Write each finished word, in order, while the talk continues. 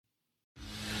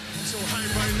so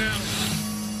hype right now.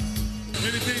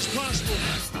 Anything's possible.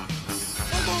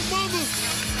 I'm on mama.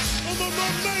 I'm on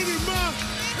my lady, ma.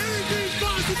 Anything's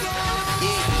possible.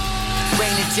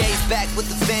 Rain and J's back with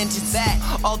the vengeance.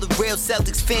 All the real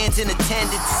Celtics fans in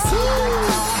attendance.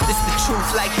 This the truth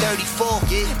like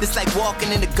 34. This like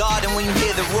walking in the garden when you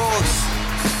hear the roars.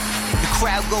 The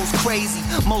crowd goes crazy.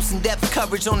 Most in-depth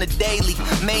coverage on the daily.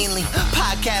 Mainly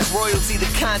podcast royalty, the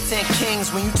content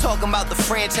kings. When you talking about the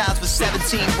franchise with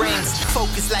 17 rings.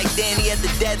 Focus like Danny at the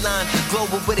deadline.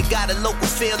 Global, but it got a local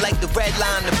feel like the red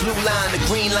line, the blue line, the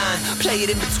green line. Play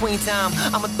it in between time.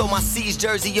 I'ma throw my C's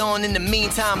jersey on in the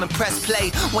meantime and press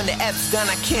play. When the F's done,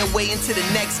 I can't wait until the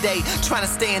next day. Trying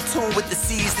to stay in tune with the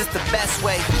C's, that's the best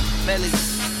way. Melly.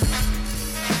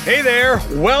 Hey there,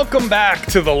 welcome back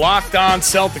to the Locked On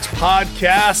Celtics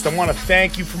podcast. I want to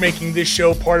thank you for making this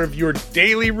show part of your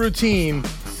daily routine.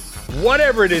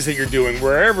 Whatever it is that you're doing,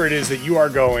 wherever it is that you are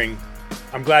going,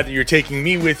 I'm glad that you're taking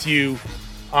me with you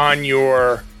on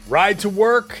your ride to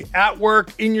work, at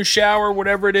work, in your shower,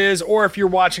 whatever it is, or if you're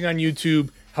watching on YouTube,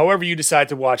 however you decide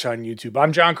to watch on YouTube.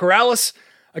 I'm John Corrales.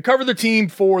 I cover the team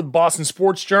for the Boston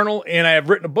Sports Journal, and I have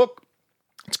written a book.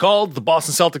 It's called The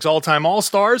Boston Celtics All-Time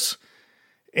All-Stars.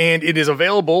 And it is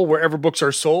available wherever books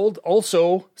are sold.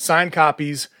 Also, signed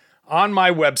copies on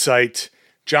my website,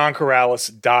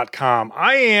 johncorrales.com.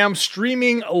 I am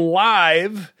streaming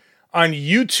live on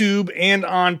YouTube and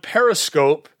on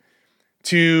Periscope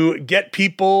to get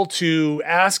people to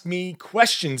ask me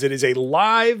questions. It is a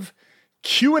live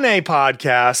Q&A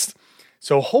podcast.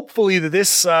 So hopefully that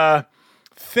this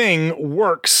thing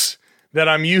works that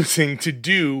I'm using to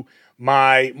do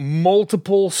my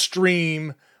multiple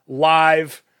stream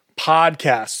live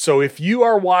podcast. So if you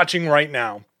are watching right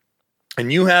now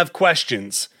and you have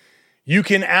questions, you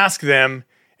can ask them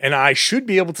and I should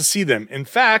be able to see them. In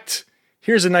fact,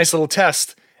 here's a nice little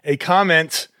test, a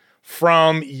comment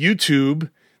from YouTube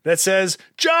that says,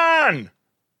 John,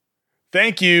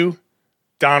 thank you,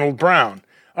 Donald Brown.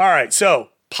 All right, so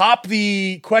pop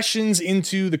the questions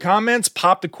into the comments,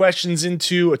 pop the questions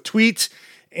into a tweet,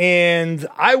 and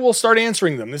I will start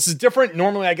answering them. This is different.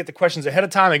 Normally I get the questions ahead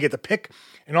of time. I get to pick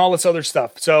and all this other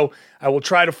stuff. So I will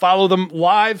try to follow them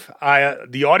live.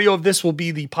 The audio of this will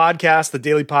be the podcast, the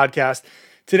daily podcast.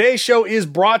 Today's show is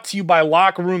brought to you by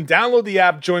Locker Room. Download the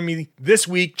app. Join me this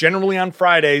week, generally on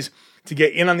Fridays, to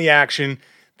get in on the action.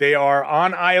 They are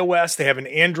on iOS. They have an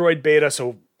Android beta.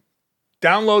 So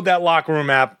download that Locker Room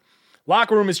app.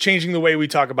 Locker Room is changing the way we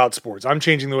talk about sports. I'm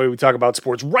changing the way we talk about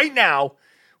sports right now,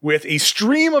 with a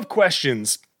stream of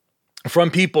questions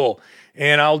from people.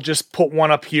 And I'll just put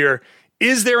one up here.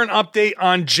 Is there an update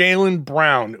on Jaylen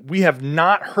Brown? We have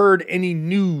not heard any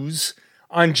news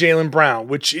on Jaylen Brown,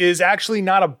 which is actually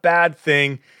not a bad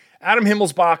thing. Adam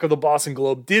Himmelsbach of the Boston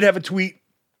Globe did have a tweet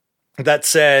that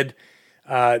said,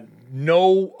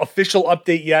 no official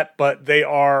update yet, but they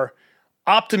are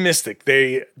optimistic.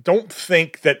 They don't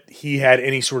think that he had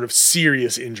any sort of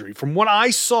serious injury. From what I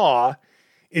saw,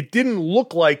 it didn't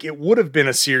look like it would have been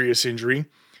a serious injury,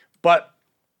 but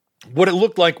what it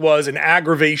looked like was an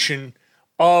aggravation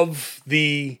of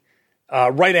the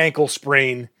right ankle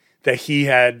sprain that he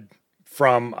had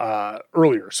from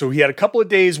earlier. So he had a couple of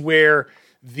days where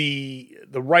the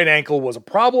right ankle was a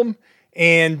problem,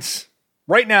 and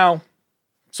right now,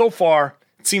 so far,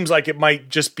 it seems like it might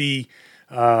just be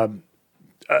a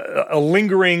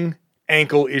lingering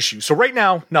ankle issue. So right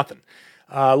now, nothing.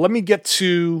 Let me get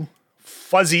to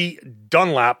Fuzzy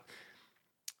Dunlap.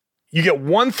 You get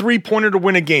 1 3-pointer to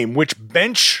win a game. Which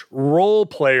bench role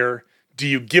player do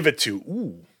you give it to?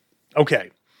 Ooh,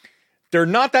 okay. There are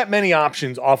not that many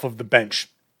options off of the bench.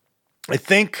 I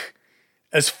think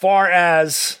as far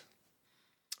as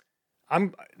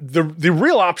the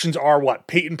real options are what?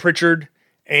 Peyton Pritchard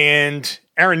and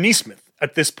Aaron Nesmith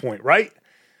at this point, right?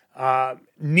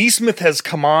 Nesmith has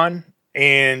come on,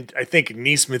 and I think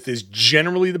Nesmith is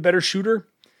generally the better shooter.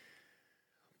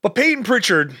 But Peyton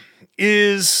Pritchard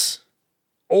is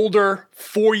older,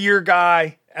 4-year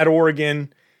guy at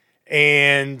Oregon,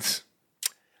 and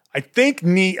I think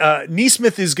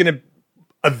Nesmith is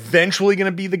eventually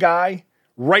going to be the guy.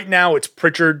 Right now it's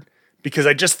Pritchard because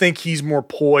I just think he's more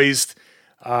poised.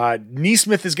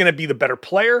 Nesmith is going to be the better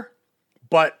player,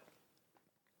 but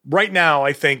right now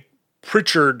I think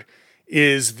Pritchard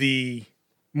is the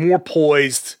more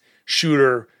poised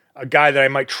shooter, a guy that I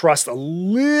might trust a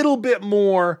little bit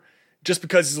more just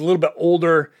because he's a little bit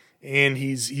older and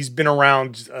he's been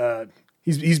around.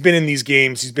 He's been in these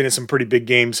games. He's been in some pretty big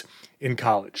games in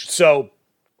college. So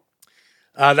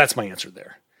that's my answer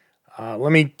there.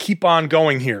 Let me keep on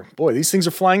going here. Boy, these things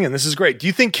are flying in. This is great. Do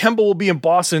you think Kemba will be in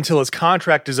Boston until his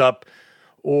contract is up,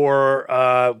 or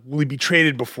will he be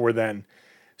traded before then?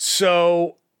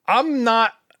 So I'm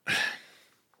not.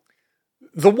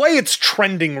 The way it's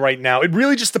trending right now, it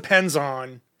really just depends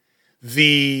on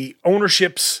the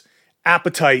ownership's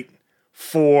appetite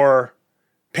for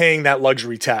paying that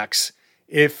luxury tax.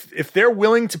 If they're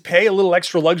willing to pay a little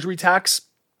extra luxury tax,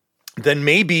 then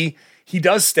maybe he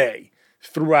does stay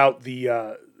throughout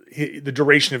the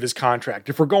duration of his contract.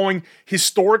 If we're going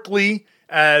historically,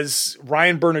 as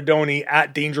Ryan Bernardoni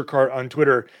at DangerCart on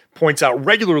Twitter points out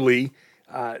regularly,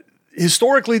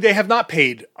 historically they have not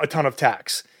paid a ton of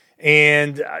tax.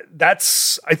 And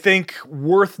that's, I think,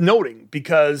 worth noting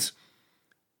because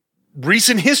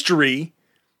recent history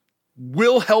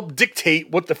will help dictate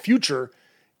what the future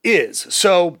is.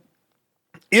 So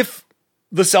if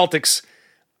the Celtics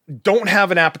don't have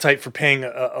an appetite for paying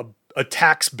a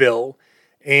tax bill,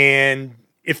 and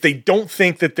if they don't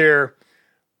think that they're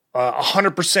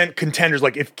 100% contenders,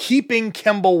 like if keeping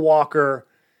Kemba Walker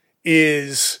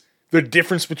is the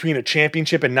difference between a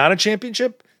championship and not a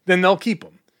championship, then they'll keep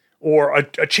him, or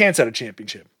a chance at a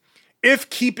championship. If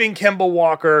keeping Kemba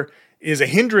Walker is a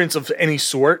hindrance of any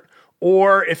sort,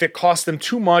 or if it costs them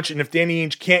too much, and if Danny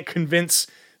Ainge can't convince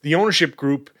the ownership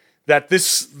group that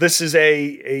this is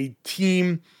a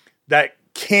team that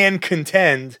can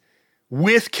contend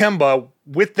with Kemba,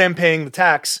 with them paying the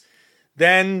tax,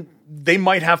 then they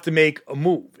might have to make a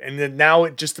move. And then now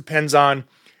it just depends on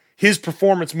his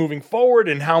performance moving forward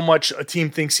and how much a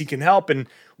team thinks he can help, and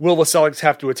will the Celtics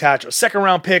have to attach a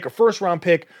second-round pick, a first-round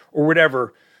pick, or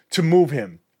whatever to move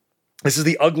him? This is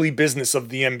the ugly business of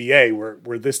the NBA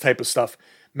where this type of stuff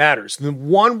matters. And the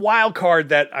one wild card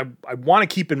that I want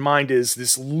to keep in mind is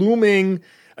this looming,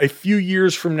 a few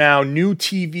years from now, new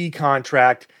TV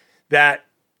contract that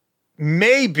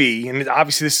may be, and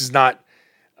obviously this is not,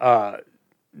 that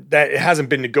it hasn't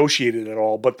been negotiated at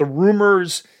all, but the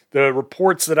rumors, the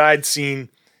reports that I'd seen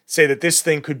say that this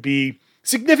thing could be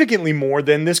significantly more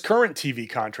than this current TV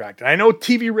contract. And I know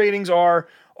TV ratings are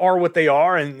what they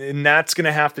are, and that's going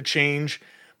to have to change.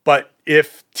 But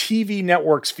if TV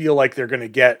networks feel like they're going to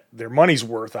get their money's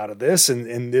worth out of this,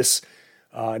 and this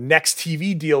next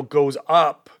TV deal goes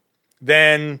up,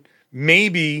 then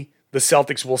maybe the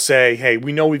Celtics will say, hey,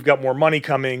 we know we've got more money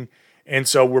coming, and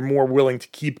so we're more willing to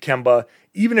keep Kemba,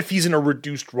 even if he's in a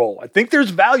reduced role. I think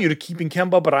there's value to keeping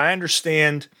Kemba, but I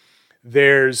understand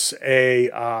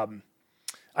I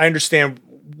understand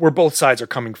where both sides are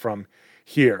coming from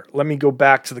here. Let me go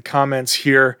back to the comments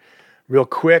here real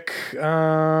quick.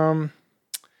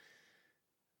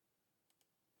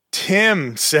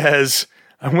 Tim says,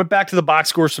 I went back to the box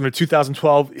scores from the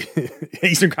 2012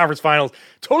 Eastern Conference Finals.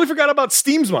 Totally forgot about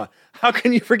Steamsma. How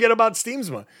can you forget about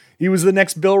Steamsma? He was the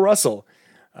next Bill Russell.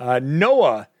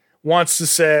 Noah wants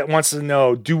to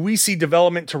know, do we see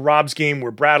development to Rob's game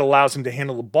where Brad allows him to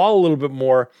handle the ball a little bit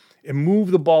more and move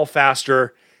the ball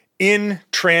faster in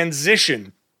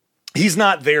transition? He's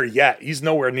not there yet. He's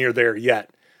nowhere near there yet.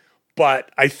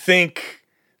 But I think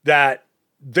that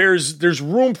there's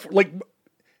room for, like,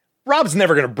 Rob's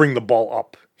never going to bring the ball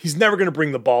up. He's never going to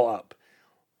bring the ball up.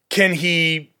 Can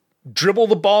he dribble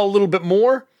the ball a little bit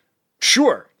more?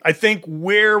 Sure. I think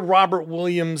where Robert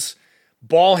Williams'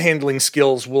 ball handling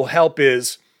skills will help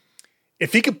is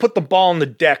if he could put the ball on the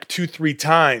deck 2-3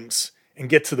 times and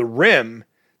get to the rim,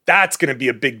 that's going to be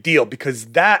a big deal because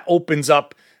that opens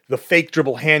up the fake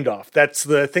dribble handoff. That's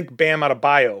I think Bam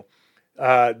Adebayo,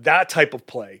 that type of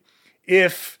play.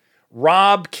 If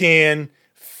Rob can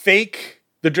fake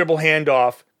the dribble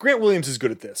handoff, Grant Williams is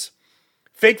good at this.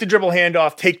 Fake the dribble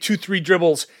handoff, take 2-3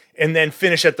 dribbles, and then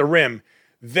finish at the rim.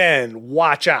 Then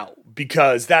watch out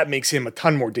because that makes him a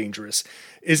ton more dangerous.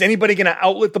 Is anybody going to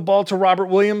outlet the ball to Robert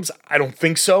Williams? I don't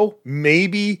think so.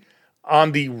 Maybe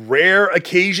on the rare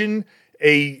occasion,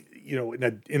 in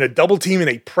a double team in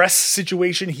a press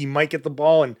situation, he might get the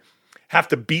ball and have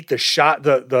to beat the shot,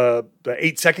 the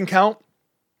 8-second count.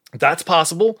 That's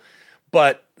possible,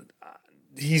 but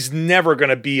he's never going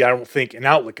to be, I don't think, an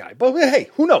outlet guy. But hey,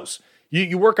 who knows?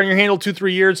 You work on your handle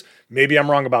 2-3 years. Maybe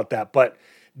I'm wrong about that, but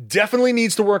definitely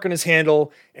needs to work on his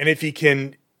handle. And if he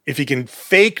can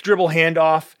fake dribble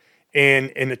handoff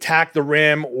and attack the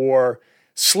rim, or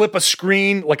slip a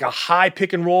screen, like a high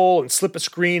pick and roll, and slip a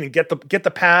screen and get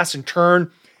the pass and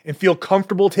turn and feel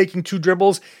comfortable taking 2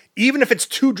 dribbles, even if it's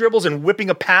 2 dribbles and whipping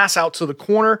a pass out to the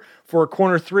corner for a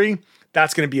corner 3,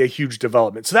 that's going to be a huge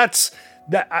development. So that.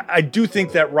 I do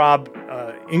think that Rob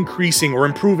increasing or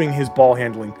improving his ball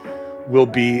handling will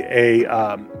be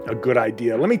a good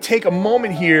idea. Let me take a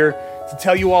moment here to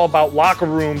tell you all about Locker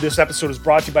Room. This episode is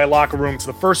brought to you by Locker Room. It's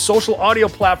the first social audio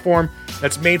platform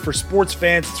that's made for sports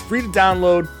fans. It's free to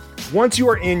download. Once you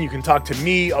are in, you can talk to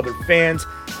me, other fans,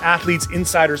 athletes,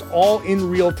 insiders, all in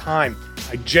real time.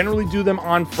 I generally do them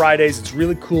on Fridays. It's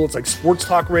really cool. It's like sports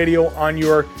talk radio on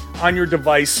your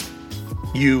device.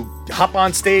 You hop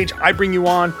on stage, I bring you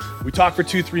on, we talk for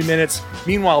 2-3 minutes.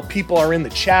 Meanwhile, people are in the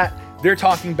chat. They're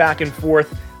talking back and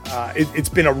forth. It's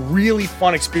been a really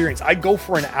fun experience. I go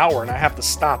for an hour and I have to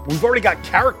stop. We've already got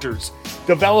characters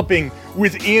developing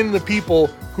within the people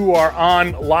who are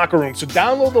on Locker Room. So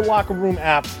download the Locker Room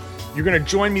app. You're going to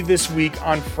join me this week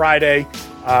on Friday.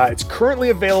 It's currently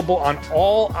available on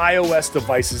all iOS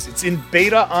devices. It's in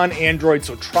beta on Android,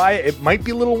 so try it. It might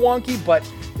be a little wonky, but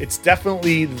it's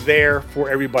definitely there for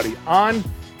everybody. On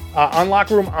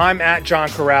Locker Room, I'm at John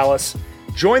Corrales.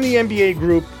 Join the NBA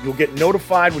group. You'll get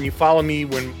notified when you follow me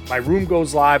when my room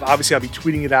goes live. Obviously, I'll be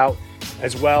tweeting it out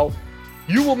as well.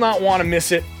 You will not want to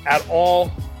miss it at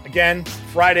all. Again,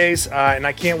 Fridays, and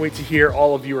I can't wait to hear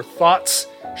all of your thoughts.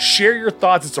 Share your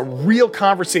thoughts. It's a real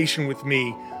conversation with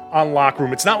me on Locker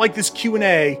Room. It's not like this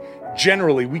Q&A.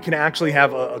 Generally, we can actually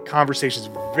have a conversation.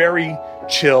 It's very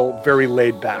chill, very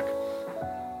laid back.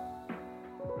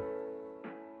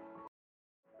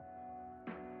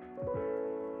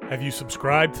 Have you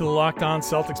subscribed to the Locked On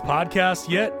Celtics podcast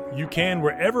yet? You can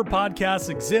wherever podcasts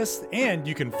exist, and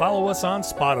you can follow us on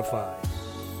Spotify.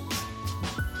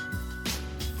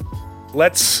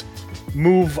 Let's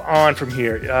move on from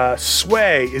here.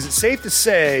 Sway, is it safe to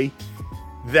say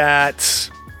that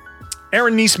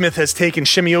Aaron Nesmith has taken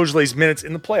Semi Ojeley's minutes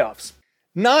in the playoffs?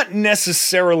 Not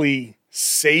necessarily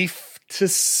safe to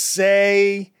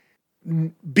say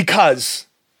because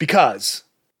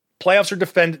playoffs are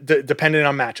dependent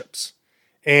on matchups.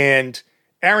 And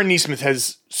Aaron Nesmith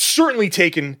has certainly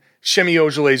taken Semi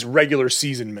Ojeley's regular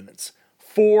season minutes,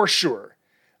 for sure.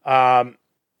 And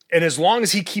as long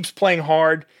as he keeps playing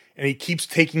hard and he keeps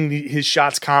taking his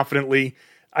shots confidently,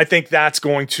 I think that's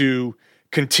going to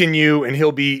continue and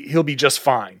he'll be just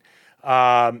fine.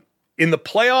 In the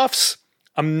playoffs,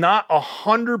 I'm not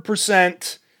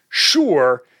 100%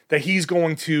 sure that he's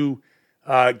going to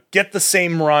get the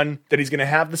same run, that he's going to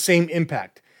have the same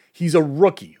impact. He's a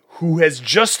rookie who has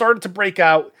just started to break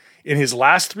out in his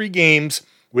last 3 games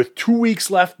with 2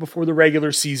 weeks left before the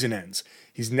regular season ends.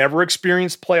 He's never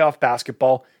experienced playoff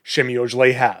basketball. Semi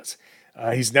Ojeley has.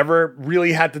 He's never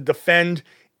really had to defend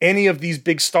any of these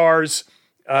big stars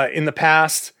in the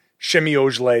past. Semi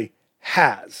Ojeley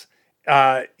has.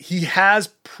 He has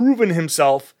proven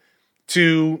himself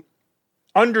to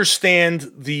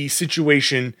understand the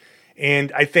situation,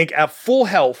 and I think at full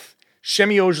health,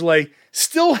 Semi Ojeley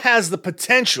still has the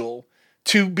potential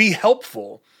to be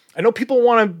helpful. I know people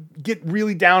want to get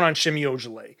really down on Semi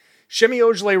Ojeley. Semi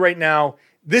Ojeley right now,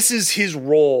 this is his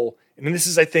role, and this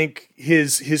is, I think,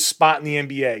 his spot in the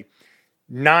NBA.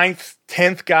 9th,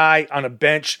 10th guy on a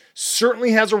bench,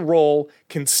 certainly has a role,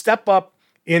 can step up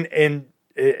in an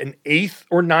 8th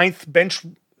or 9th bench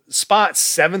spot,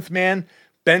 7th man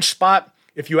bench spot.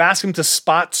 If you ask him to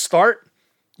spot start,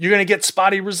 you're going to get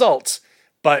spotty results.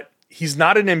 But he's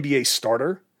not an NBA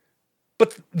starter.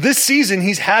 But this season,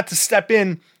 he's had to step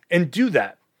in and do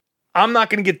that. I'm not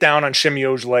going to get down on Semi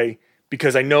Ojeley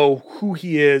because I know who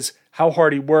he is, how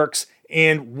hard he works,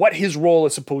 and what his role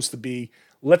is supposed to be.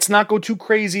 Let's not go too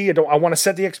crazy. I want to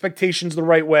set the expectations the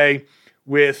right way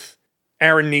with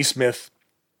Aaron Nesmith.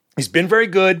 He's been very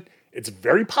good. It's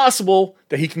very possible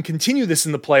that he can continue this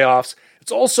in the playoffs.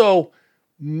 It's also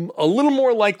a little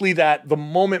more likely that the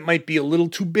moment might be a little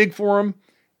too big for him.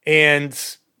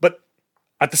 But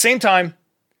at the same time,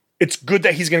 it's good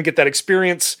that he's going to get that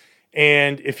experience.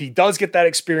 And if he does get that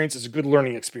experience, it's a good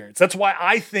learning experience. That's why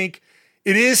I think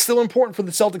it is still important for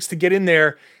the Celtics to get in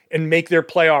there and make their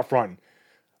playoff run.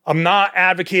 I'm not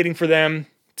advocating for them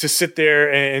to sit there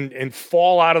and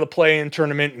fall out of the play-in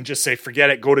tournament and just say, forget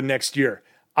it, go to next year.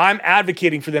 I'm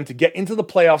advocating for them to get into the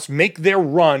playoffs, make their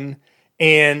run,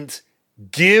 and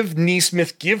give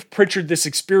Nesmith, give Pritchard this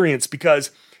experience,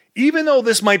 because even though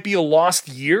this might be a lost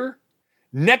year,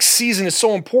 next season is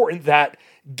so important that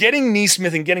getting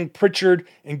Nesmith and getting Pritchard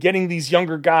and getting these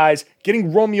younger guys,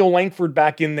 getting Romeo Langford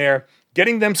back in there,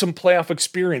 getting them some playoff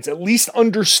experience, at least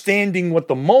understanding what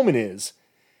the moment is.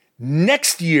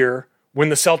 Next year, when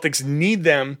the Celtics need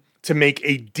them to make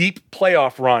a deep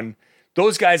playoff run,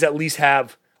 those guys at least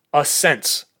have a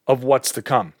sense of what's to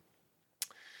come.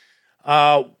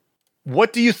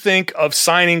 What do you think of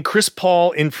signing Chris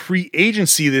Paul in free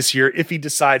agency this year if he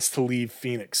decides to leave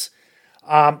Phoenix?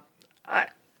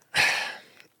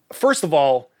 First of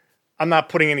all, I'm not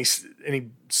putting any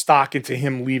stock into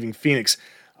him leaving Phoenix.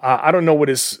 I don't know what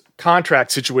his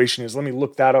contract situation is. Let me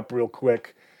look that up real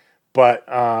quick. But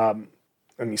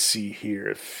let me see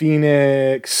here.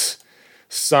 Phoenix.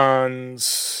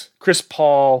 Suns, Chris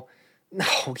Paul.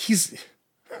 No, he's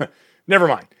never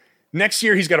mind. Next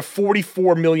year, he's got a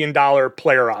 $44 million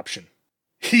player option.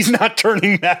 He's not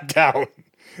turning that down.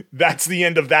 That's the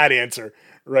end of that answer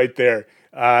right there.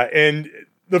 And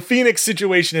the Phoenix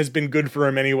situation has been good for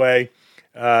him anyway.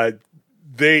 But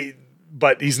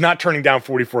he's not turning down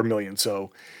 $44 million.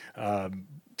 So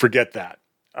forget that.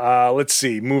 Let's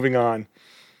see. Moving on.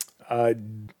 A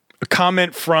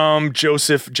comment from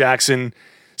Joseph Jackson.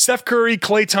 Steph Curry,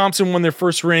 Klay Thompson won their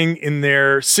first ring in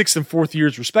their 6th and 4th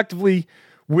years, respectively,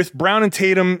 with Brown and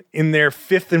Tatum in their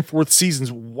 5th and 4th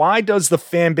seasons. Why does the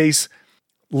fan base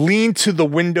lean to the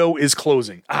window is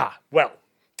closing? Well,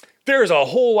 there's a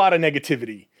whole lot of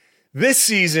negativity. This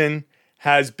season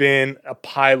has been a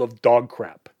pile of dog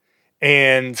crap.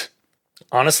 And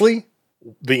honestly,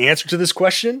 the answer to this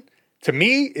question, to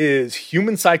me, is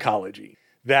human psychology.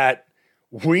 That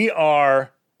we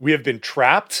have been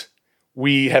trapped.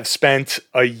 We have spent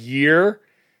a year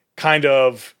kind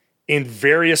of in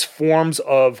various forms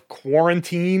of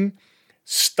quarantine,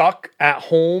 stuck at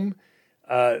home.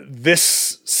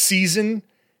 This season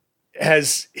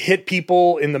has hit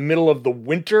people in the middle of the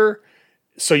winter.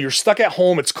 So you're stuck at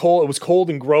home. It's cold. It was cold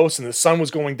and gross, and the sun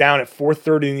was going down at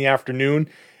 4:30 in the afternoon.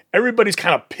 Everybody's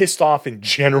kind of pissed off in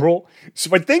general.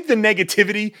 So I think the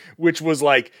negativity, which was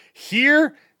like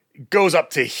here, goes up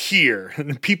to here. And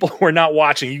the people who are not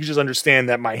watching, you can just understand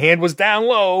that my hand was down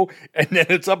low and then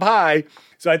it's up high.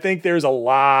 So I think there's a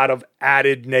lot of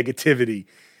added negativity.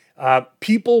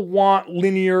 People want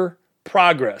linear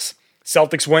progress.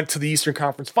 Celtics went to the Eastern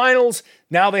Conference Finals.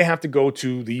 Now they have to go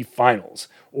to the finals.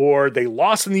 Or they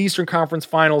lost in the Eastern Conference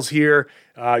Finals here.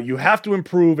 You have to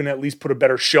improve and at least put a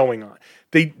better showing on.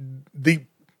 The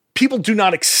people do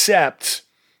not accept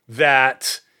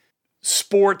that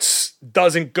sports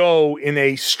doesn't go in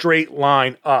a straight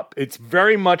line up. It's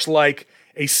very much like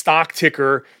a stock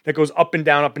ticker that goes up and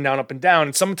down, up and down, up and down.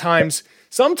 And sometimes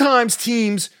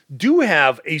teams do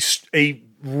have a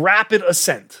rapid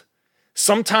ascent.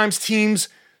 Sometimes teams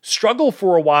struggle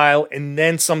for a while and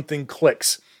then something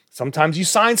clicks. Sometimes you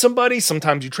sign somebody,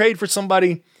 sometimes you trade for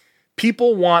somebody.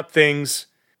 People want things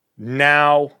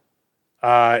now.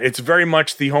 It's very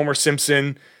much the Homer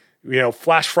Simpson,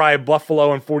 flash fry of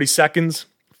Buffalo in 40 seconds.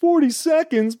 40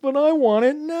 seconds, but I want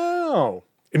it now.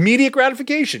 Immediate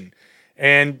gratification.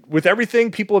 And with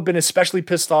everything, people have been especially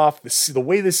pissed off. The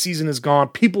way this season has gone,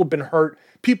 people have been hurt.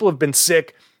 People have been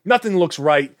sick. Nothing looks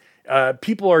right.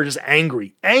 People are just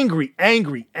angry.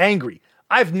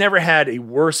 I've never had a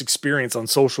worse experience on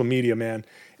social media, man.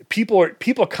 People are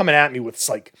coming at me with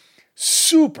like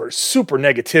super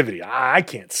negativity. I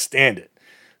can't stand it.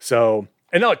 So,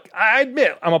 and look, I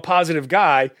admit I'm a positive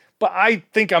guy, but I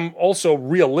think I'm also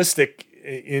realistic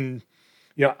in,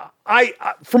 I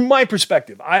from my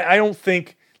perspective, I don't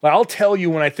think, like, I'll tell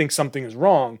you when I think something is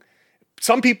wrong.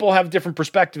 Some people have different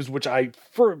perspectives, which I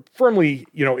firmly,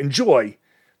 enjoy,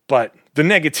 but the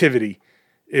negativity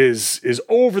is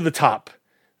over the top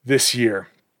this year.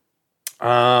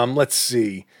 Let's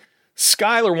see.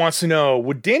 Skylar wants to know,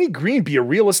 would Danny Green be a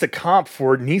realistic comp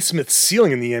for Nesmith's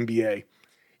ceiling in the NBA?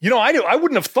 I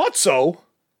wouldn't have thought so,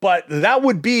 but that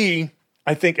would be,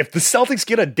 I think, if the Celtics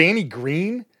get a Danny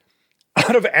Green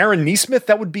out of Aaron Nesmith,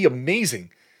 that would be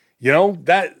amazing.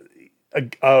 That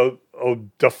a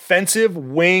defensive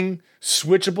wing,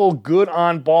 switchable, good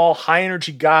on ball, high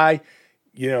energy guy,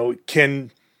 can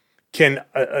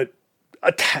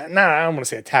attack. Nah, I don't want to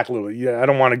say attack a little. Yeah, I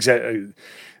don't want I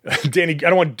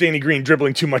don't want Danny Green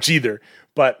dribbling too much either,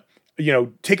 but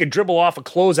take a dribble off a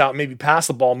closeout, maybe pass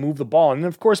the ball, move the ball, and then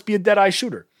of course be a dead eye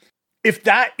shooter. If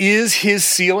that is his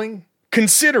ceiling,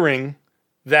 considering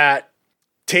that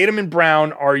Tatum and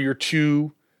Brown are your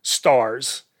two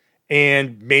stars,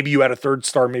 and maybe you had a third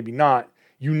star, maybe not,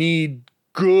 you need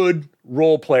good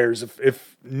role players.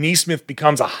 If Nesmith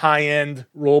becomes a high-end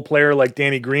role player like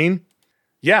Danny Green,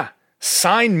 yeah,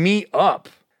 sign me up.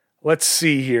 Let's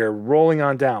see here. Rolling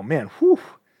on down. Man, whew.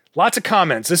 Lots of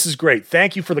comments. This is great.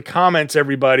 Thank you for the comments,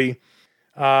 everybody.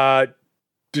 De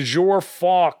Jour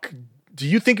Falk, do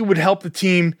you think it would help the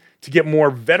team to get more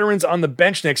veterans on the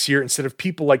bench next year instead of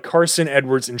people like Carson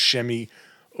Edwards and Shemi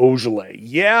Ojeleye?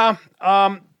 Yeah,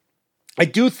 I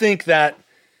do think that,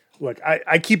 look,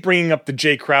 I keep bringing up the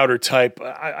Jay Crowder type.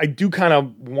 I do kind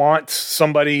of want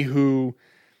somebody who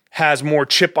has more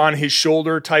chip on his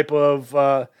shoulder type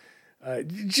of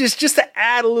just to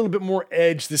add a little bit more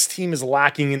edge. This team is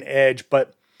lacking an edge,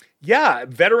 but yeah,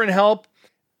 veteran help.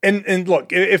 And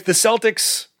look, if the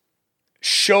Celtics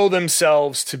show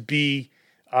themselves to be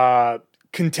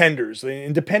contenders,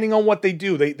 and depending on what they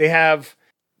do, they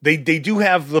do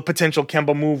have the potential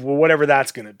Kemba move, or whatever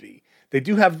that's going to be. they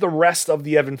do have the rest of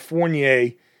the Evan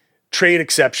Fournier trade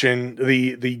exception,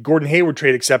 the Gordon Hayward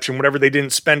trade exception, whatever they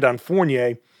didn't spend on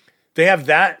Fournier. They have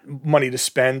that money to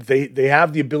spend. They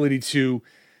have the ability to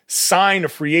sign a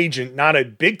free agent, not a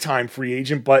big-time free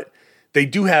agent, but they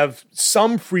do have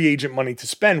some free agent money to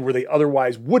spend where they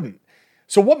otherwise wouldn't.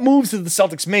 So what moves did the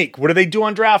Celtics make? What do they do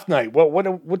on draft night?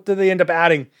 What do they end up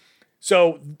adding?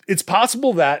 So it's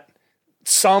possible that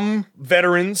some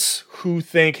veterans who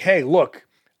think, hey, look,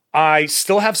 I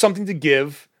still have something to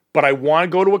give, but I want to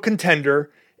go to a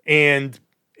contender and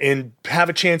have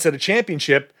a chance at a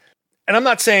championship. And I'm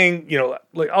not saying,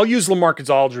 like I'll use LaMarcus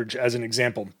Aldridge as an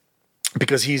example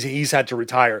because he's had to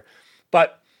retire.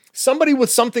 But somebody with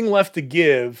something left to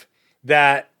give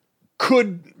that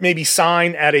could maybe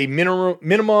sign at a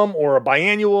minimum or a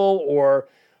biannual or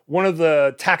one of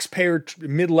the taxpayer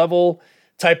mid-level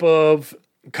type of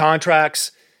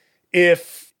contracts.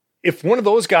 If one of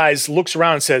those guys looks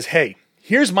around and says, hey,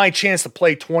 here's my chance to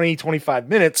play 20, 25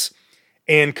 minutes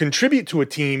and contribute to a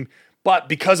team, but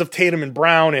because of Tatum and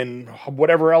Brown and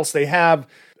whatever else they have,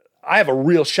 I have a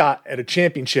real shot at a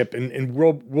championship, and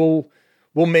we'll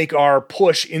make our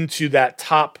push into that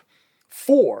top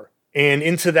 4 and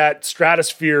into that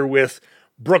stratosphere with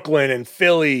Brooklyn and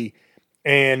Philly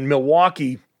and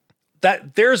Milwaukee.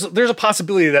 That there's a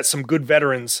possibility that some good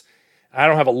veterans, I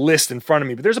don't have a list in front of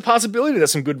me, but there's a possibility that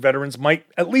some good veterans might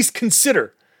at least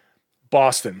consider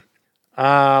Boston.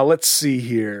 Let's see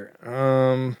here.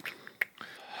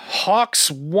 Hawks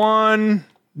 1,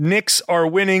 Knicks are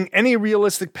winning. Any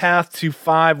realistic path to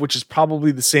 5, which is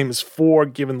probably the same as 4,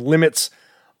 given limits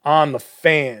on the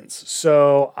fans.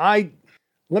 So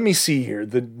let me see here.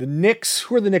 The Knicks,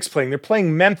 who are the Knicks playing? They're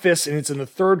playing Memphis, and it's in the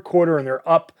third quarter, and they're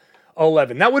up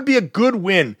 11. That would be a good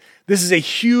win. This is a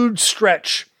huge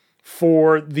stretch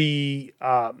for the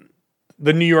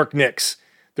New York Knicks.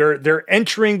 They're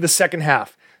entering the second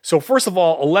half. So first of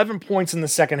all, 11 points in the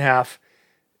second half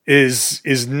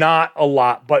is not a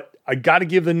lot, but I got to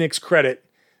give the Knicks credit.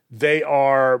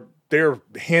 They're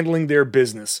handling their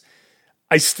business.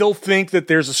 I still think that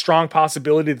there's a strong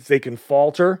possibility that they can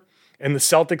falter, and the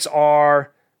Celtics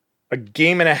are a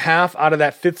game and a half out of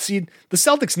that 5th seed. The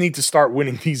Celtics need to start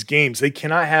winning these games. They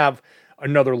cannot have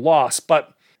another loss,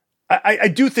 but I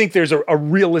do think there's a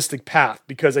realistic path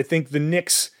because I think the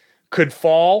Knicks could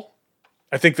fall.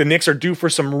 I think the Knicks are due for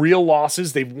some real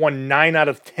losses. They've won 9 out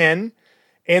of 10.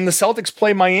 And the Celtics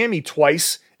play Miami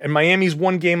twice, and Miami's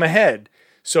 1 game ahead.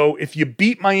 So if you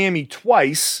beat Miami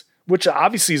twice, which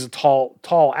obviously is a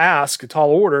tall ask, a tall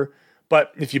order,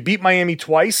 but if you beat Miami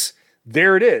twice,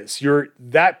 there it is.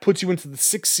 That puts you into the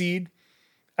 6th seed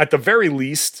at the very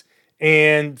least.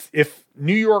 And if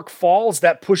New York falls,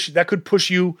 that could push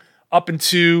you up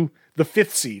into the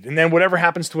 5th seed. And then whatever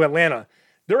happens to Atlanta,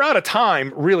 they're out of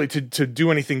time really to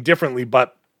do anything differently.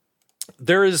 But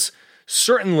there is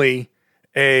certainly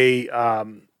a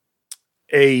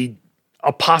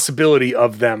possibility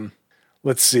of them.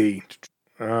 Let's see.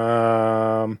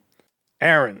 Aaron,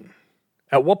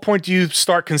 at what point do you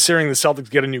start considering the Celtics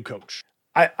get a new coach?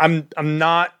 I'm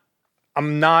not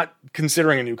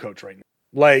considering a new coach right now.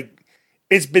 Like,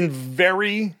 it's been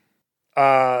very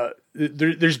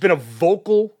there's been a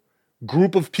vocal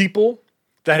group of people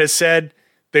that has said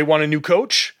they want a new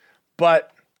coach,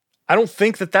 but I don't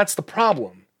think that that's the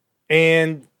problem.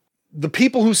 And the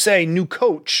people who say new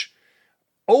coach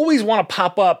always want to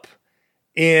pop up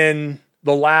in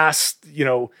the last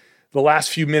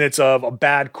few minutes of a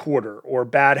bad quarter or a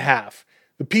bad half.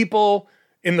 The people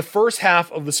in the first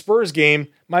half of the Spurs game,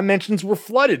 my mentions were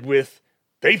flooded with,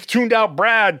 they've tuned out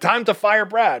Brad, time to fire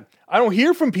Brad. I don't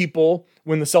hear from people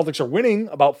when the Celtics are winning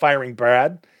about firing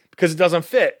Brad because it doesn't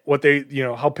fit what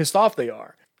how pissed off they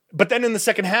are. But then in the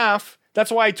second half,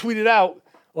 that's why I tweeted out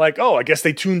like, oh, I guess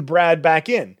they tuned Brad back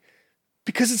in.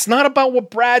 Because it's not about what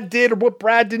Brad did or what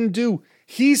Brad didn't do.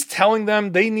 He's telling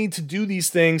them they need to do these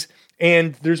things,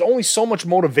 and there's only so much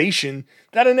motivation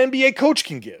that an NBA coach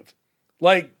can give.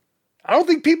 Like, I don't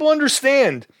think people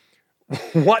understand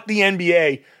what the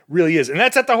NBA really is. And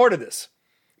that's at the heart of this.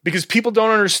 Because people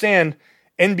don't understand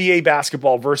NBA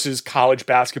basketball versus college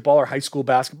basketball or high school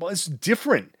basketball. It's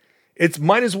different. It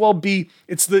might as well be,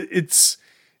 it's the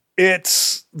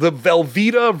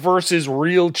Velveeta versus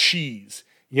real cheese.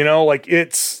 Like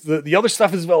it's the other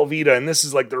stuff is Velveeta and this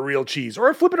is like the real cheese.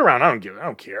 Or flip it around. I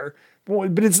don't care.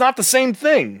 But it's not the same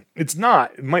thing. It's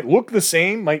not. It might look the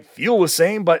same, might feel the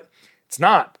same, but it's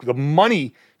not. The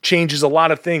money changes a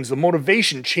lot of things. The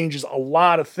motivation changes a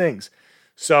lot of things.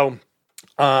 So,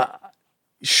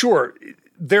 sure,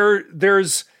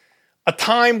 there's a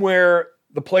time where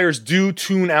the players do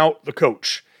tune out the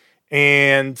coach,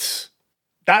 and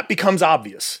that becomes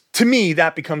obvious to me,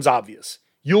 that becomes obvious.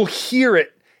 You'll hear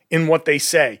it in what they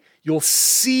say. You'll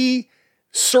see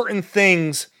certain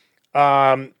things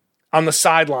on the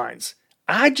sidelines.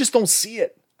 I just don't see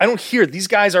it. I don't hear it. These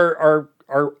guys are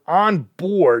on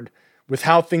board with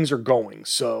how things are going.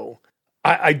 So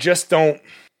I just don't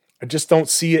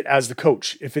see it as the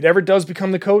coach. If it ever does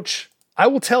become the coach, I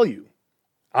will tell you,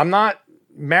 I'm not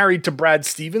married to Brad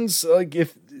Stevens. Like,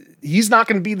 if he's not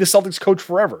going to be the Celtics coach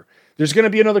forever, there's going to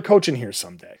be another coach in here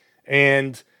someday.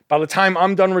 And by the time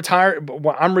I'm done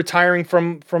I'm retiring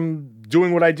from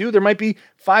doing what I do, there might be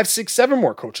 5, 6, 7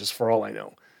 more coaches for all I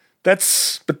know. But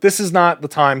this is not the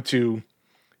time to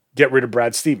get rid of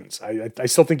Brad Stevens. I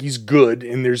still think he's good,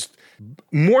 and there's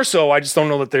more so, I just don't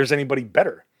know that there's anybody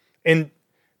better. And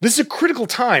this is a critical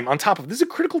time this is a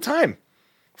critical time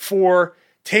for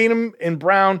Tatum and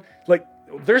Brown. Like,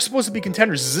 they're supposed to be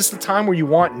contenders. Is this the time where you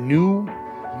want you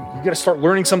got to start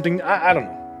learning something? I don't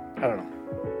know.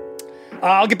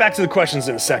 I'll get back to the questions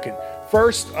in a second.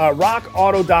 First,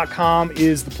 rockauto.com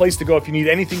is the place to go if you need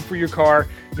anything for your car,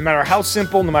 no matter how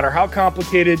simple, no matter how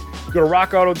complicated. Go to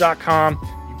rockauto.com.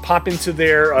 You pop into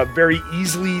their very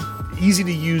easy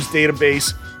to use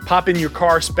database, pop in your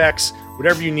car specs,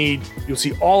 whatever you need. You'll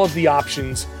see all of the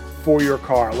options for your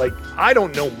car. Like, I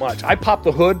don't know much. I pop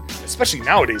the hood, especially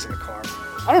nowadays in a car.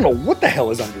 I don't know what the hell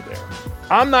is under there.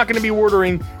 I'm not going to be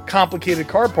ordering complicated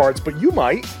car parts, but you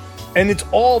might. And it's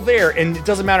all there. And it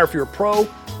doesn't matter if you're a pro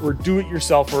or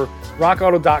do-it-yourselfer.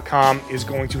 RockAuto.com is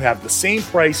going to have the same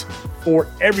price for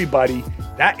everybody.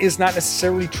 That is not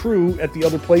necessarily true at the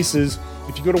other places.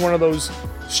 If you go to one of those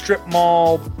strip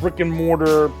mall, brick and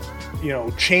mortar,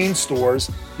 chain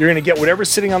stores, you're going to get whatever's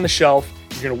sitting on the shelf.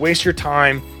 You're going to waste your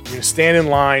time. You're going to stand in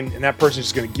line, and that person's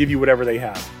just going to give you whatever they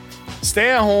have.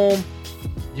 Stay at home.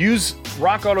 Use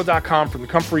rockauto.com from the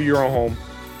comfort of your own home,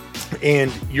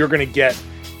 and you're going to get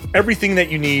everything that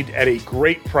you need at a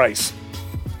great price.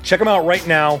 Check them out right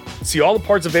now. See all the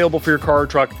parts available for your car or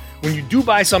truck. When you do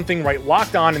buy something, write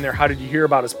Locked On in their How Did You Hear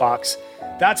About Us box.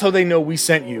 That's how they know we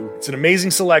sent you. It's an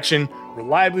amazing selection,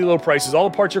 reliably low prices, all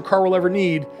the parts your car will ever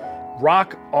need.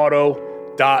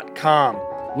 rockauto.com.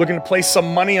 Looking to place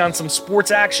some money on some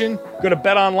sports action? Go to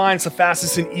BetOnline. It's the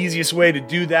fastest and easiest way to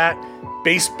do that.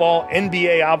 Baseball,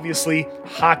 NBA, obviously,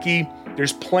 hockey.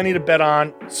 There's plenty to bet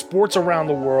on. Sports around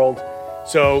the world.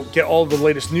 So get all of the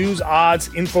latest news,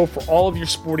 odds, info for all of your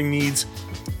sporting needs,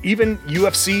 even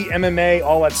UFC, MMA,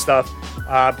 all that stuff.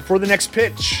 Before the next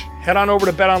pitch, head on over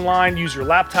to BetOnline. Use your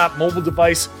laptop, mobile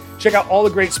device. Check out all the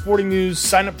great sporting news,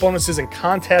 sign-up bonuses, and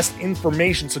contest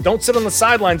information. So don't sit on the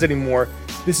sidelines anymore.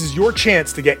 This is your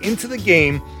chance to get into the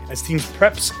game as teams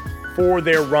preps for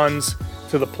their runs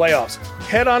to the playoffs.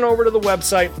 Head on over to the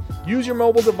website. Use your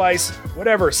mobile device,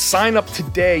 whatever. Sign up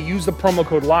today. Use the promo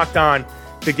code LOCKEDON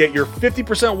to get your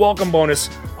 50% welcome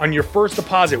bonus on your first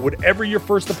deposit. Whatever your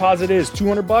first deposit is,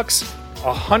 $200,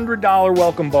 $100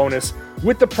 welcome bonus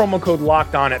with the promo code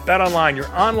LOCKEDON at BetOnline, your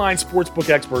online sportsbook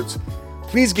experts.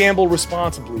 Please gamble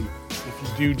responsibly if you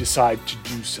do decide to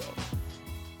do so.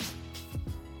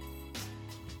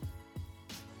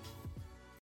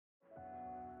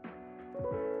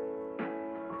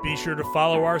 Be sure to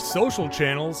follow our social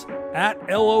channels at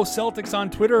LO Celtics on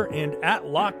Twitter and at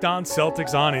Locked On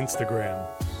Celtics on Instagram.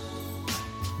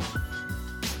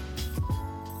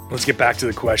 Let's get back to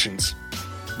the questions.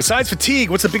 Besides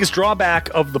fatigue, what's the biggest drawback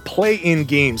of the play-in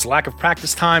games? Lack of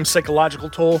practice time, psychological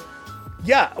toll?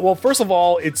 Yeah, well, first of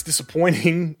all, it's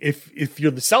disappointing if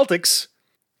you're the Celtics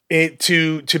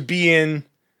to be in,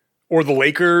 or the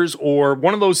Lakers, or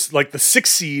one of those, like the 6th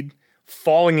seed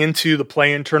falling into the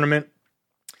play-in tournament.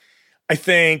 I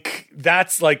think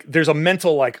that's like, there's a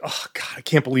mental like, oh God, I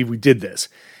can't believe we did this.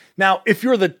 Now, if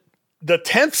you're the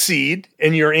 10th seed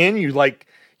and you're in,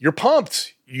 you're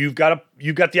pumped. You've got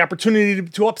the opportunity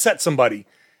to upset somebody.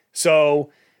 So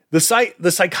the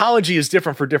psychology is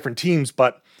different for different teams,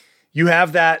 but you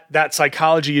have that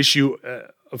psychology issue.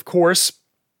 Of course,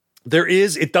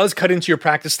 it does cut into your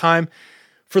practice time.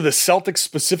 For the Celtics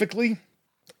specifically,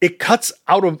 it cuts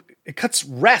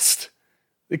rest.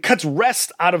 It cuts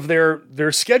rest out of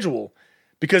their schedule,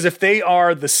 because if they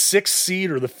are the 6th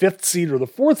seed or the 5th seed or the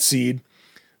 4th seed,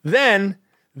 then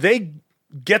they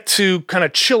get to kind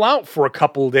of chill out for a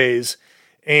couple of days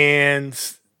and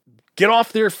get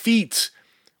off their feet,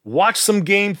 watch some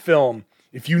game film.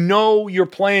 If you know you're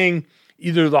playing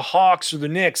either the Hawks or the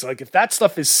Knicks, like if that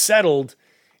stuff is settled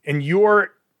and you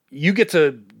get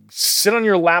to sit on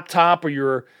your laptop or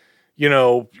your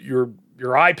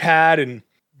iPad and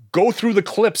go through the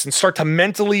clips and start to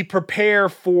mentally prepare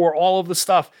for all of the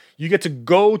stuff. You get to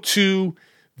go to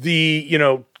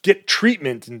get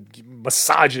treatment and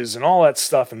massages and all that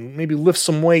stuff, and maybe lift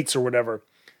some weights or whatever.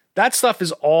 That stuff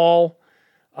is all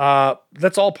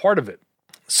that's all part of it.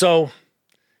 So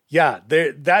yeah,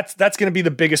 that's going to be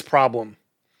the biggest problem.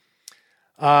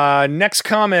 Next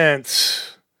comment.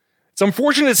 It's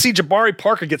unfortunate to see Jabari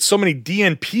Parker get so many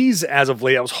DNPs as of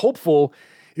late. I was hopeful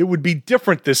it would be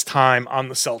different this time on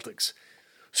the Celtics.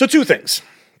 So two things.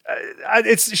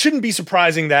 It shouldn't be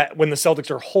surprising that when the Celtics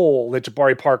are whole, that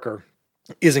Jabari Parker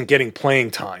isn't getting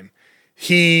playing time.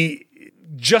 He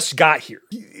just got here.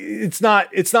 It's not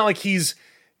like he's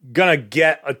gonna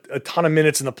get a ton of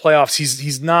minutes in the playoffs.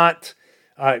 He's not.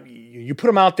 You put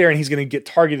him out there and he's gonna get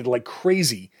targeted like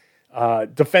crazy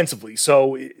defensively.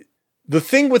 So the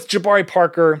thing with Jabari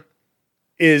Parker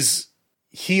is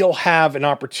he'll have an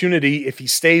opportunity if he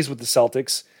stays with the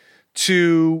Celtics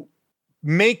to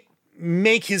make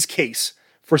his case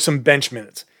for some bench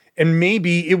minutes. And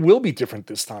maybe it will be different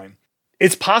this time.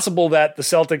 It's possible that the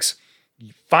Celtics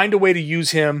find a way to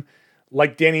use him,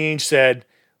 like Danny Ainge said,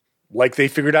 like they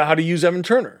figured out how to use Evan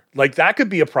Turner. Like that could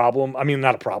be a problem. I mean,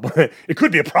 not a problem. It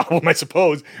could be a problem, I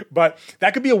suppose. But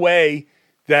that could be a way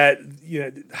that,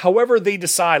 however they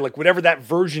decide, like whatever that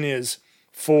version is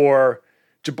for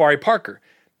Jabari Parker.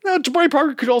 Now, Jabari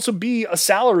Parker could also be a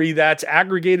salary that's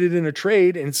aggregated in a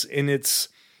trade and it's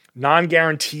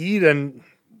non-guaranteed and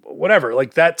whatever.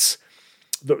 Like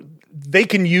they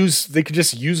could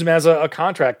just use him as a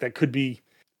contract that could be.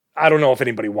 I don't know if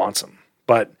anybody wants him,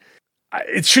 but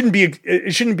it shouldn't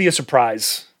be a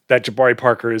surprise that Jabari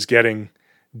Parker is getting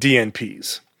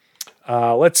DNPs.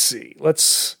 Let's see.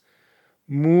 Let's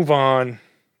move on.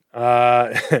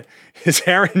 Is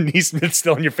Aaron Nesmith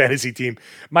still on your fantasy team?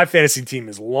 My fantasy team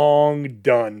is long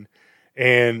done,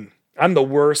 and I'm the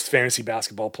worst fantasy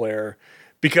basketball player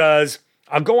because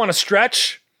I'll go on a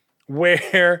stretch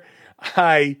where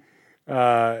I'm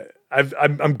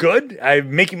good.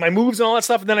 I'm making my moves and all that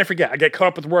stuff, and then I forget. I get caught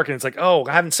up with work, and it's like, oh,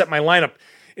 I haven't set my lineup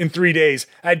in 3 days.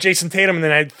 I had Jason Tatum, and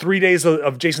then I had 3 days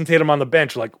of Jason Tatum on the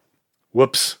bench. Like,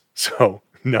 whoops. So,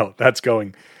 no, that's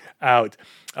going out.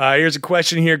 Here's a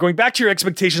question here. Going back to your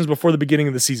expectations before the beginning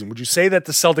of the season, would you say that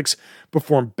the Celtics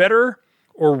performed better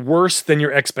or worse than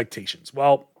your expectations?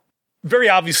 Well, very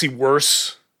obviously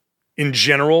worse in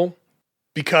general,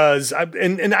 because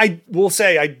I will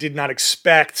say I did not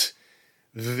expect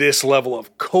this level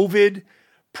of COVID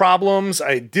problems.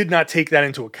 I did not take that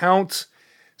into account.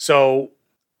 So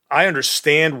I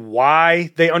understand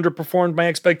why they underperformed my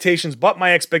expectations, but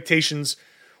my expectations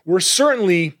were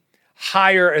certainly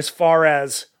higher as far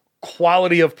as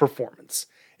quality of performance.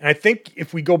 And I think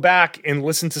if we go back and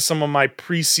listen to some of my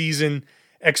preseason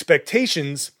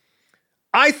expectations,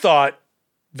 I thought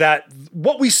that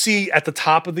what we see at the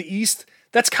top of the East,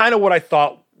 that's kind of what I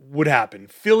thought would happen.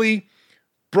 Philly,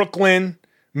 Brooklyn,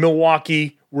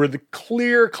 Milwaukee were the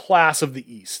clear class of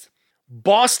the East.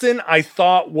 Boston, I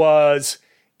thought, was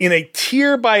in a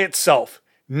tier by itself.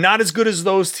 Not as good as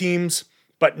those teams,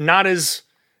 but not as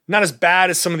bad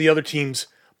as some of the other teams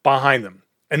behind them.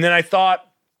 And then I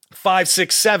thought 5,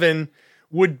 6, 7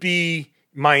 would be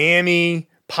Miami,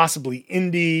 possibly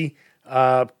Indy,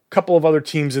 a couple of other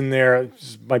teams in there.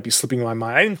 This might be slipping my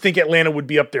mind. I didn't think Atlanta would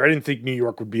be up there. I didn't think New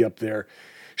York would be up there.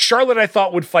 Charlotte, I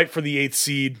thought, would fight for the 8th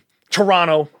seed.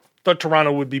 Toronto, thought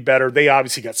Toronto would be better. They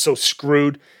obviously got so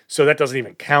screwed, so that doesn't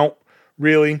even count,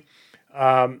 really.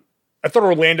 I thought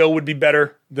Orlando would be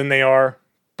better than they are,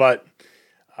 but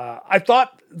I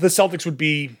thought the Celtics would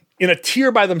be in a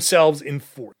tier by themselves in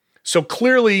 4th. So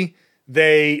clearly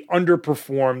they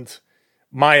underperformed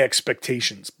my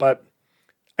expectations, but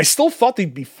I still thought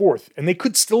they'd be 4th, and they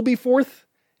could still be 4th.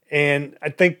 And I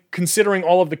think considering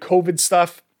all of the COVID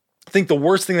stuff, I think the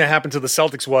worst thing that happened to the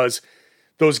Celtics was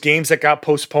those games that got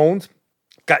postponed,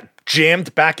 got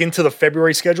jammed back into the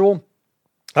February schedule.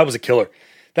 That was a killer.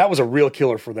 That was a real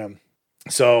killer for them.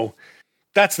 So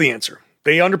that's the answer.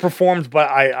 They underperformed, but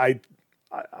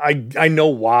I know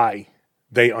why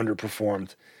they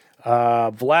underperformed.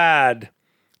 Vlad,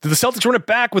 did the Celtics run it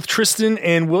back with Tristan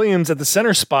and Williams at the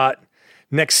center spot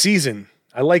next season?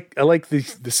 I like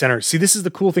the center. See, this is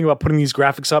the cool thing about putting these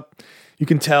graphics up. You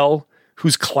can tell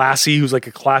who's classy, who's like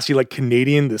a classy like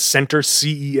Canadian. The center,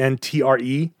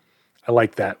 CENTRE. I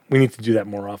like that. We need to do that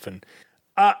more often.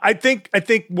 I think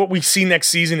what we see next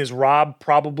season is Rob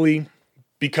probably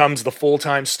becomes the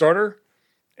full-time starter,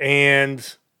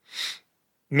 and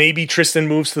maybe Tristan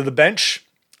moves to the bench.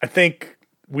 I think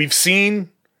we've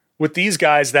seen with these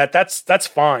guys that's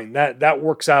fine. That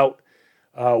works out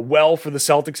well for the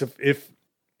Celtics. If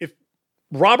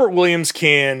Robert Williams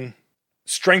can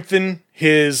strengthen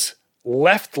his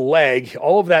left leg,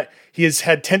 all of that. He has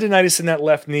had tendonitis in that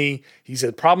left knee. He's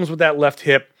had problems with that left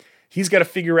hip. He's got to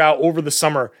figure out over the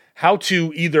summer how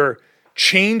to either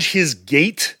change his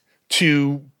gait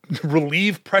to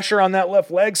relieve pressure on that left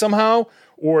leg somehow,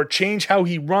 or change how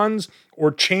he runs,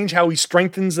 or change how he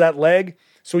strengthens that leg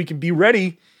so he can be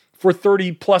ready for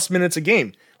 30 plus minutes a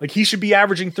game. Like, he should be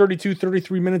averaging 32,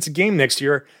 33 minutes a game next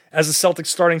year as a Celtics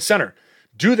starting center.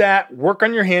 Do that, work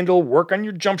on your handle, work on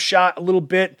your jump shot a little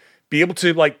bit, be able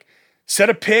to like set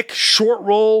a pick, short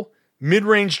roll,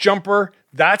 mid-range jumper.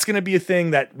 That's going to be a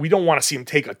thing that we don't want to see him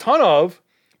take a ton of,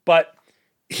 but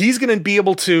he's going to be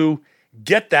able to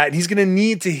get that. And he's going to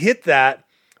need to hit that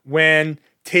when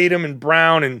Tatum and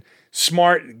Brown and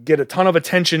Smart get a ton of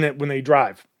attention when they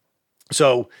drive.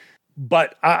 So,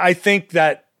 but I think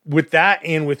that with that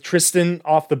and with Tristan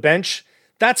off the bench,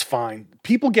 that's fine.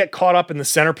 People get caught up in the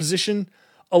center position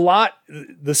a lot.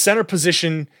 The center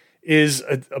position is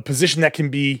a position that can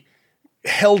be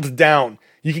held down.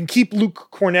 You can keep Luke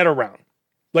Cornett around.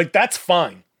 Like, that's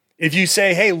fine. If you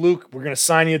say, hey, Luke, we're going to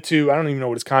sign you to, I don't even know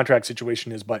what his contract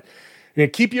situation is, but we're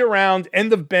going to keep you around,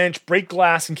 end of bench, break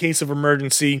glass in case of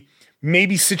emergency.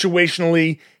 Maybe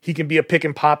situationally, he can be a pick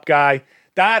and pop guy.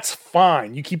 That's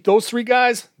fine. You keep those three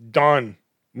guys, done.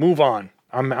 Move on.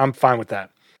 I'm fine with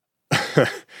that.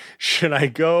 Should I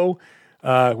go,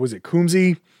 was it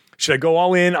Coombsy? Should I go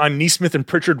all in on Nesmith and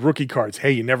Pritchard rookie cards?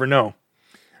 Hey, you never know.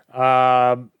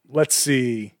 Let's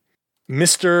see.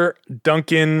 Mr.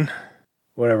 Duncan,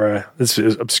 whatever. This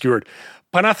is obscured.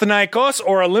 Panathinaikos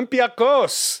or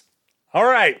Olympiakos? All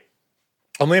right.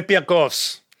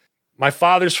 Olympiakos. My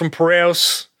father's from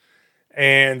Piraeus,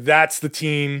 and that's the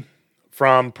team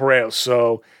from Piraeus.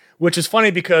 So, which is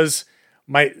funny because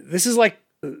this is like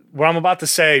what I'm about to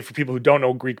say for people who don't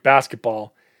know Greek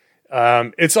basketball.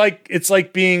 It's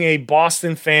like being a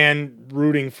Boston fan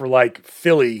rooting for like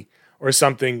Philly or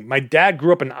something. My dad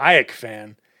grew up an Ajax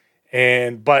fan,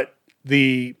 but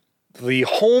the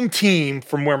home team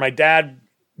from where my dad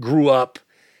grew up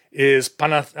is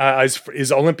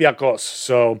Olympiakos.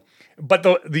 So, but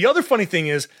the other funny thing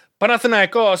is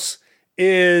Panathinaikos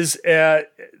is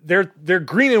they're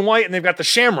green and white and they've got the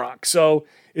shamrock. So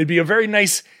it'd be a very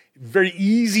nice, very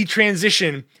easy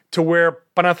transition to where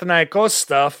Panathinaikos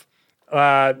stuff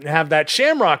have that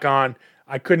shamrock on.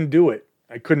 I couldn't do it.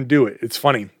 It's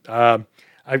funny. I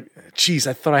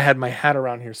thought I had my hat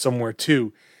around here somewhere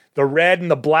too. The red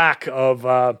and the black of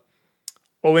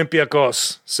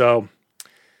Olympiakos. So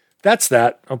that's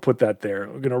that. I'll put that there.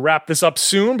 We're going to wrap this up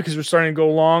soon because we're starting to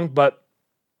go long, but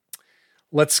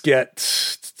let's get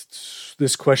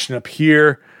this question up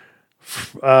here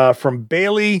from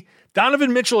Bailey.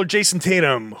 Donovan Mitchell or Jason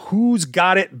Tatum? Who's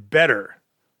got it better?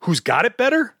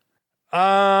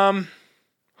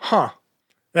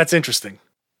 That's interesting.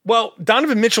 Well,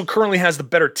 Donovan Mitchell currently has the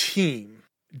better team.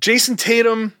 Jason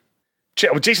Tatum's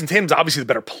obviously the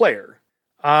better player.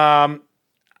 I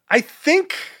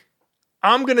think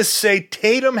I'm going to say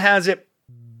Tatum has it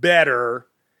better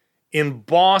in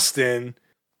Boston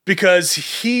because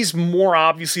he's more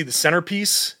obviously the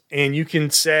centerpiece. And you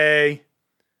can say,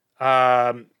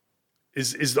 okay,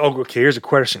 here's a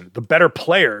question. The better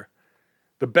player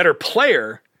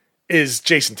is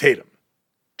Jason Tatum.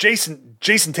 Jason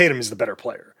Tatum is the better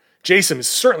player. Jason is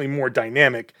certainly more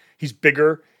dynamic. He's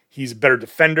bigger. He's a better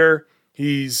defender.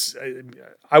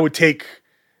 I would take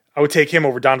him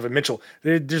over Donovan Mitchell.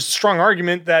 There's a strong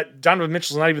argument that Donovan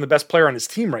Mitchell's not even the best player on his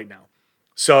team right now.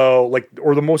 So,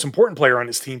 or the most important player on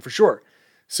his team for sure.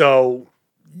 So,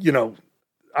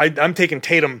 I'm taking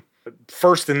Tatum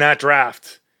first in that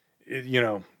draft.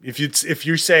 If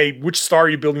you say which star are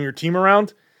you building your team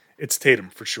around, it's Tatum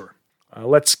for sure.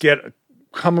 Let's get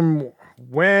coming.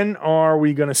 When are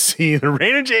we going to see the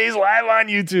Rain Jays live on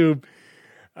YouTube?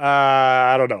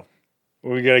 I don't know.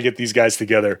 We got to get these guys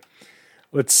together.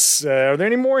 Let's. Are there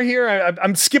any more here?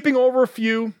 I'm skipping over a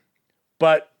few,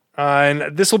 but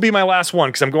and this will be my last one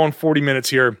because I'm going 40 minutes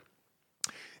here,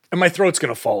 and my throat's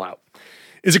going to fall out.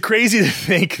 Is it crazy to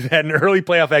think that an early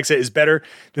playoff exit is better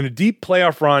than a deep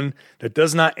playoff run that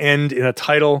does not end in a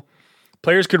title?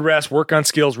 Players could rest, work on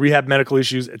skills, rehab medical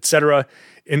issues, etc.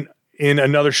 in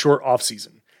another short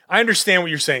offseason. I understand what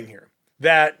you're saying here,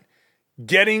 that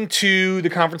getting to the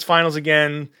conference finals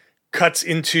again cuts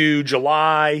into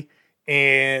July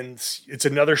and it's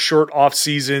another short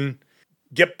offseason.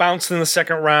 Get bounced in the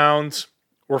second round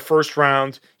or first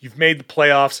round. You've made the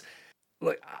playoffs.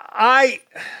 Like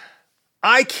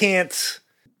I can't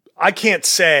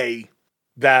say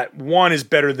that one is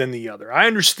better than the other. I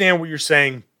understand what you're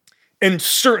saying, and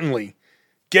certainly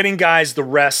getting guys the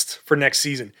rest for next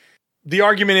season. The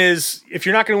argument is if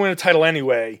you're not going to win a title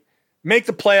anyway, make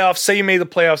the playoffs, say you made the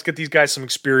playoffs, get these guys some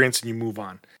experience, and you move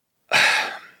on.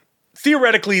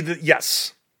 Theoretically,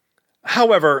 yes.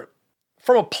 However,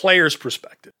 from a player's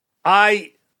perspective,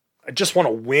 I just want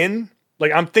to win.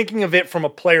 Like, I'm thinking of it from a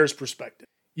player's perspective.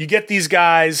 You get these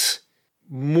guys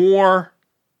more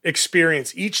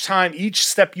experience. Each time, each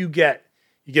step you get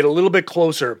a little bit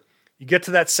closer. You get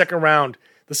to that second round.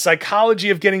 The psychology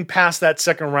of getting past that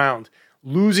second round,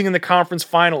 losing in the conference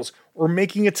finals, or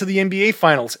making it to the NBA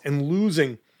finals and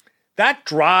losing, that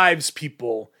drives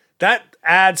people. That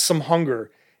adds some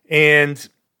hunger. And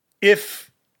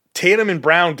if Tatum and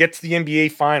Brown get to the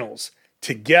NBA finals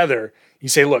together, you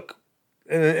say, look,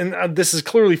 and this is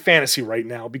clearly fantasy right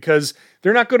now because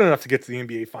they're not good enough to get to the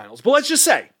NBA finals. But let's just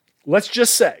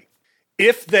say,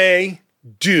 if they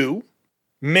do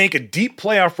make a deep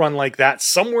playoff run like that,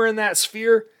 somewhere in that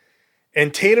sphere,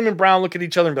 and Tatum and Brown look at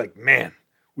each other and be like, man,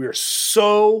 we are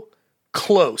so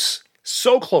close,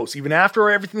 even after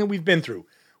everything that we've been through,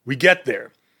 we get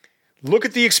there. Look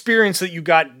at the experience that you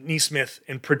got, Nesmith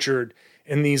and Pritchard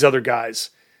and these other guys.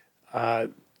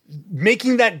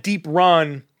 Making that deep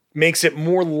run makes it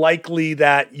more likely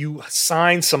that you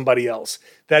sign somebody else,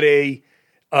 that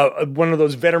one of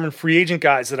those veteran free agent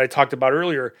guys that I talked about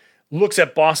earlier looks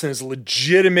at Boston as a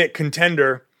legitimate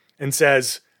contender and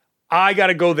says, I got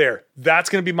to go there. That's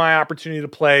going to be my opportunity to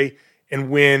play and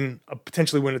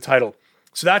potentially win a title.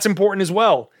 So that's important as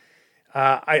well.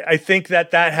 I think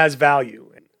that has value.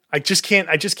 I just can't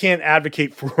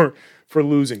advocate for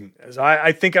losing. As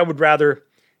I think I would rather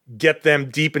get them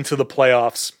deep into the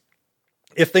playoffs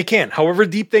if they can. However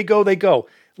deep they go.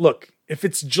 Look, if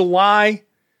it's July,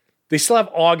 they still have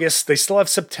August, they still have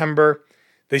September,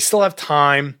 they still have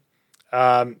time,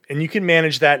 and you can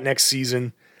manage that next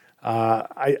season.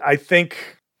 I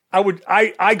think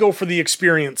I go for the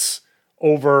experience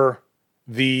over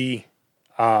the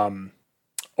other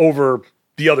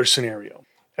scenario.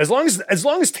 As long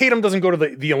as Tatum doesn't go to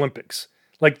the Olympics,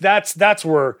 like that's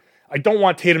where I don't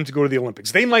want Tatum to go to the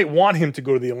Olympics. They might want him to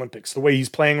go to the Olympics the way he's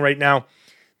playing right now.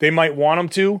 They might want him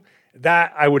to.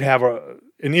 That I would have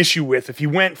an issue with if he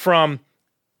went from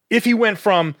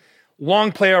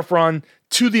long playoff run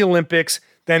to the Olympics,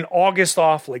 then August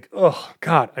off. Like, oh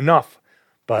God, enough.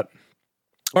 But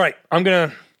all right, I'm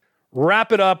gonna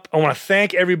wrap it up. I want to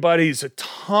thank everybody. There's a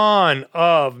ton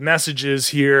of messages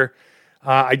here.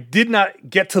 I did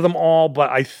not get to them all, but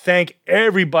I thank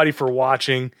everybody for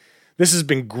watching. This has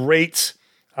been great.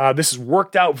 This has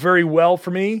worked out very well for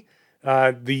me.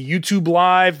 The YouTube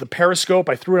Live, the Periscope,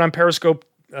 I threw it on Periscope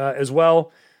as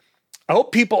well. I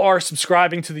hope people are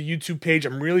subscribing to the YouTube page.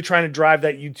 I'm really trying to drive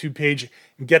that YouTube page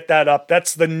and get that up.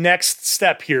 That's the next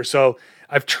step here. So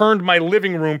I've turned my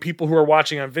living room, people who are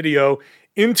watching on video,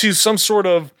 into some sort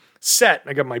of set.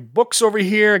 I got my books over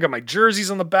here. I got my jerseys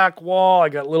on the back wall. I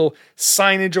got little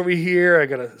signage over here. I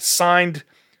got a signed,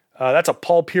 that's a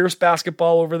Paul Pierce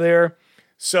basketball over there.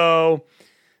 So,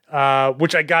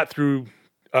 which I got through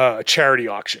a charity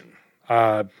auction.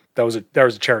 That was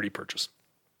a charity purchase.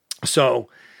 So,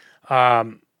 I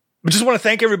just want to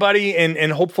thank everybody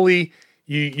and hopefully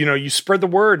you spread the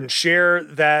word and share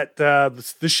that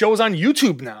the show is on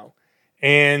YouTube now.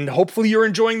 And hopefully you're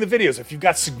enjoying the videos. If you've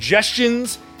got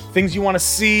suggestions, things you want to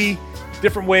see,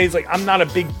 different ways, like I'm not a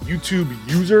big YouTube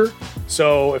user.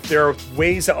 So if there are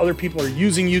ways that other people are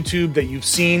using YouTube that you've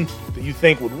seen that you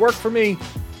think would work for me,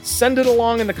 send it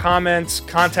along in the comments,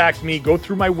 contact me, go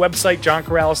through my website,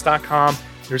 johncorrales.com.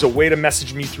 There's a way to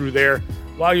message me through there.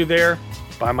 While you're there,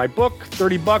 buy my book,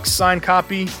 $30, signed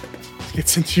copy,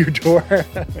 gets into your door.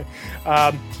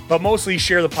 But mostly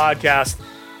share the podcast.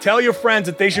 Tell your friends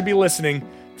that they should be listening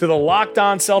to the Locked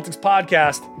On Celtics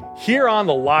podcast here on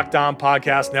the Locked On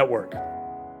Podcast Network.